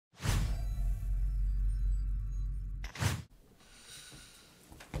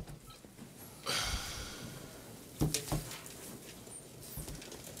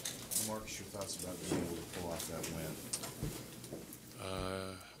thoughts about being able to pull off that win?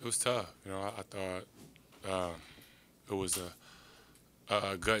 It was tough. I thought it was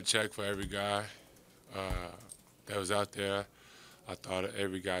a gut check for every guy that was out there. I thought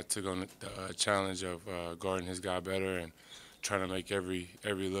every guy took on the challenge of guarding his guy better and trying to make every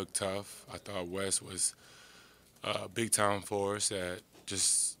look tough. I thought Wes was big time for us at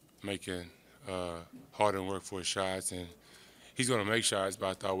just making hard and work for his shots, and he's going to make shots. But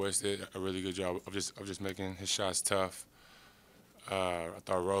I thought Wes did a really good job of just making his shots tough. I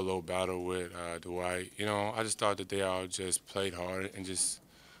thought Rolo battled with Dwight. I just thought that they all just played hard and just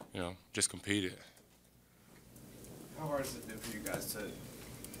competed. How hard has it been for you guys to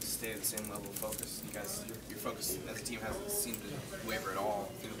stay at the same level of focus? You guys, your focus as a team hasn't seemed to waver at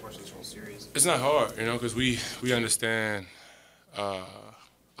all through the course of this whole series. It's not hard, because we understand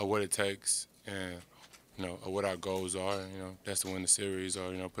what it takes and what our goals are. That's to win the series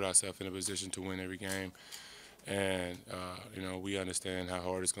or put ourselves in a position to win every game. And we understand how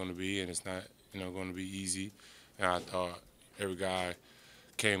hard it's going to be, and it's not going to be easy. And I thought every guy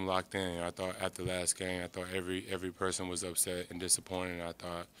came locked in. I thought after last game, I thought every person was upset and disappointed. And I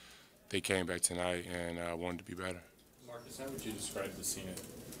thought they came back tonight and wanted to be better. Marcus, how would you describe the scene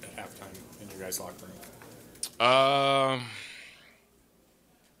at halftime in your guys' locker room?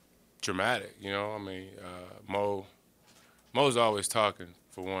 Dramatic. Mo's always talking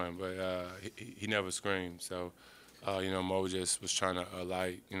for one, but he never screamed. So Mo just was trying to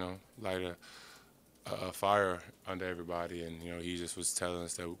light a fire under everybody, and he just was telling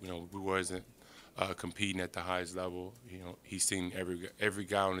us that we wasn't competing at the highest level. He's seen every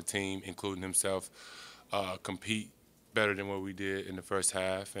guy on the team, including himself, compete better than what we did in the first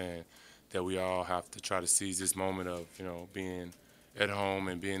half, and that we all have to try to seize this moment of being at home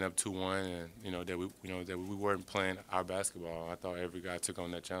and being up 2-1, and that we weren't playing our basketball. I thought every guy took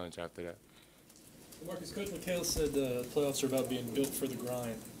on that challenge after that. Marcus, Coach McHale said the playoffs are about being built for the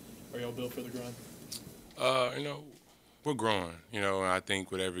grind. Are y'all built for the grind? We're growing, and I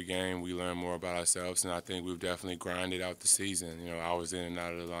think with every game we learn more about ourselves, and I think we've definitely grinded out the season. I was in and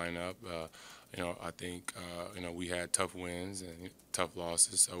out of the lineup. I think, we had tough wins and tough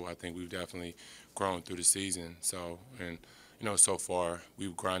losses, so I think we've definitely grown through the season. So, and, so far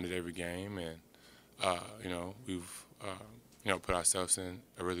we've grinded every game, and, we've, put ourselves in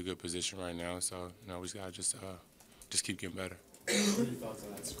a really good position right now. So, we just got to just keep getting better. What are your thoughts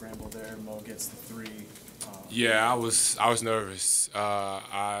on that scramble there? Mo gets the three. Yeah, I was nervous.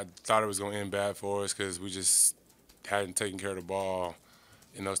 I thought it was going to end bad for us because we just hadn't taken care of the ball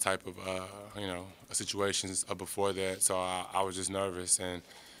in those type of situations before that. So I was just nervous, and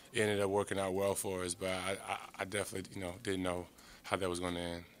it ended up working out well for us. But I definitely didn't know how that was going to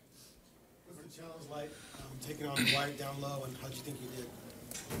end. What's the challenge like taking on Dwight down low, and how do you think you did?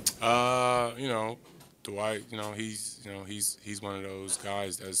 Dwight, he's one of those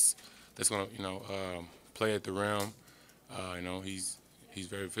guys that's going to play at the rim. He's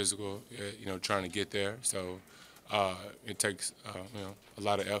very physical, trying to get there. So it takes a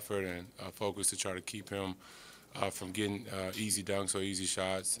lot of effort and focus to try to keep him from getting easy dunks or easy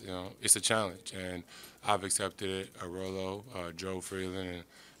shots. It's a challenge, and I've accepted it. Rolo, Joe Freeland,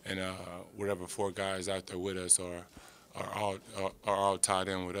 and whatever four guys out there with us are all tied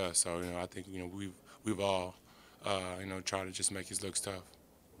in with us. So I think we've all tried to just make his looks tough.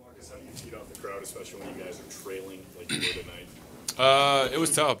 Marcus, how do you feed off the crowd, especially when you guys are trailing like you were tonight? It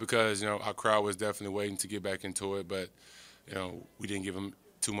was tough because our crowd was definitely waiting to get back into it, but we didn't give them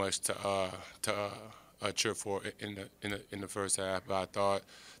too much to cheer for in the first half. But I thought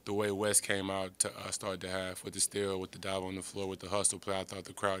the way West came out to start the half with the steal, with the dive on the floor, with the hustle play, I thought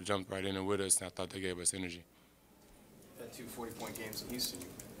the crowd jumped right in and with us, and I thought they gave us energy. That 2 40-point games in Houston, you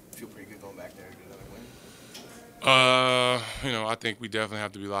feel pretty good going back there to get another win. I think we definitely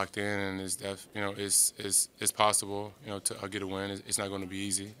have to be locked in, and it's possible, to get a win. It's not going to be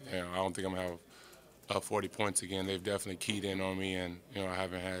easy. I don't think I'm gonna have 40 points again. They've definitely keyed in on me, and I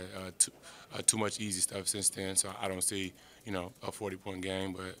haven't had too much easy stuff since then. So I don't see a 40-point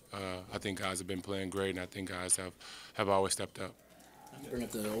game, but I think guys have been playing great, and I think guys have always stepped up. Bring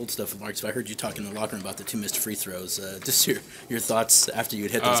up the old stuff, Marcus. I heard you talking in the locker room about the 2 missed free throws. Just your thoughts after you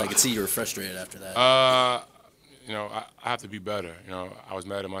had hit those. I could see you were frustrated after that. I have to be better. I was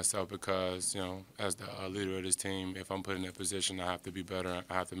mad at myself because, as the leader of this team, if I'm put in that position, I have to be better.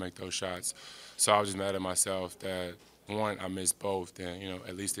 I have to make those shots. So I was just mad at myself that, one, I missed both, and,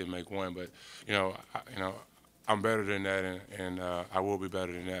 at least didn't make one. But, I'm better than that, and I will be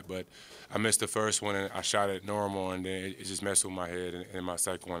better than that. But I missed the first one, and I shot it normal, and then it just messed with my head in my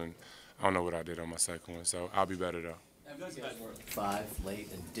second one. And I don't know what I did on my second one, so I'll be better, though. 5 late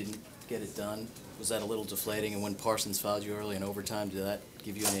and didn't get it done. Was that a little deflating? And when Parsons fouled you early in overtime, did that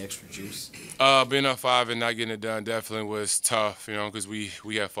give you any extra juice? Being up 5 and not getting it done definitely was tough, you know, because we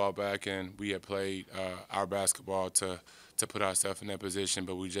had fought back and we had played our basketball to put ourselves in that position,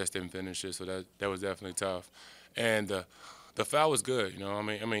 but we just didn't finish it, so that was definitely tough. And the foul was good, you know. I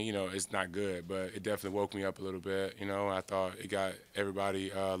mean, you know, it's not good, but it definitely woke me up a little bit, you know. I thought it got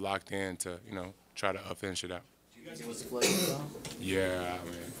everybody locked in to, you know, try to finish it out. It was a flagrant foul? Yeah, I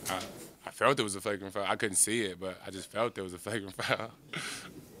mean, I felt it was a flagrant foul. I couldn't see it, but I just felt it was a flagrant foul.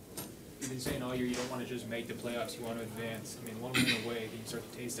 You've been saying all year you don't want to just make the playoffs, you want to advance. I mean, one win away, can you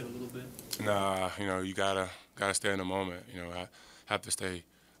start to taste it a little bit? Nah, you know, you gotta stay in the moment. You know, I have to stay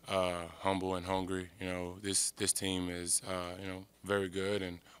humble and hungry. You know, this team is you know, very good,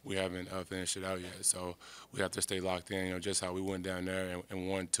 and we haven't finished it out yet. So we have to stay locked in. You know, just how we went down there and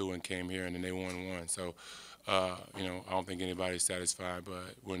won 2 and came here and then they won 1. So you know, I don't think anybody's satisfied,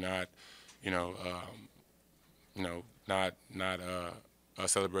 but we're not, you know, not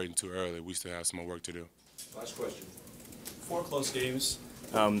celebrating too early. We still have some more work to do. Last question. 4 close games.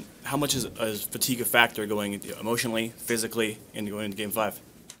 How much is fatigue a factor going emotionally, physically, and going into Game 5?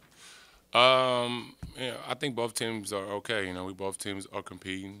 You know, I think both teams are okay. You know, both teams are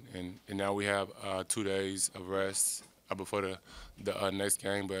competing, and now we have 2 days of rest before the next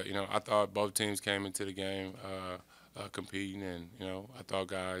game. But you know, I thought both teams came into the game competing, and you know, I thought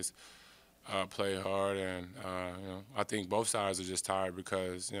guys play hard, and you know, I think both sides are just tired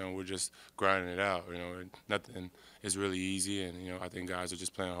because you know, we're just grinding it out. You know, nothing is really easy, and you know, I think guys are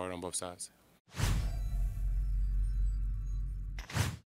just playing hard on both sides.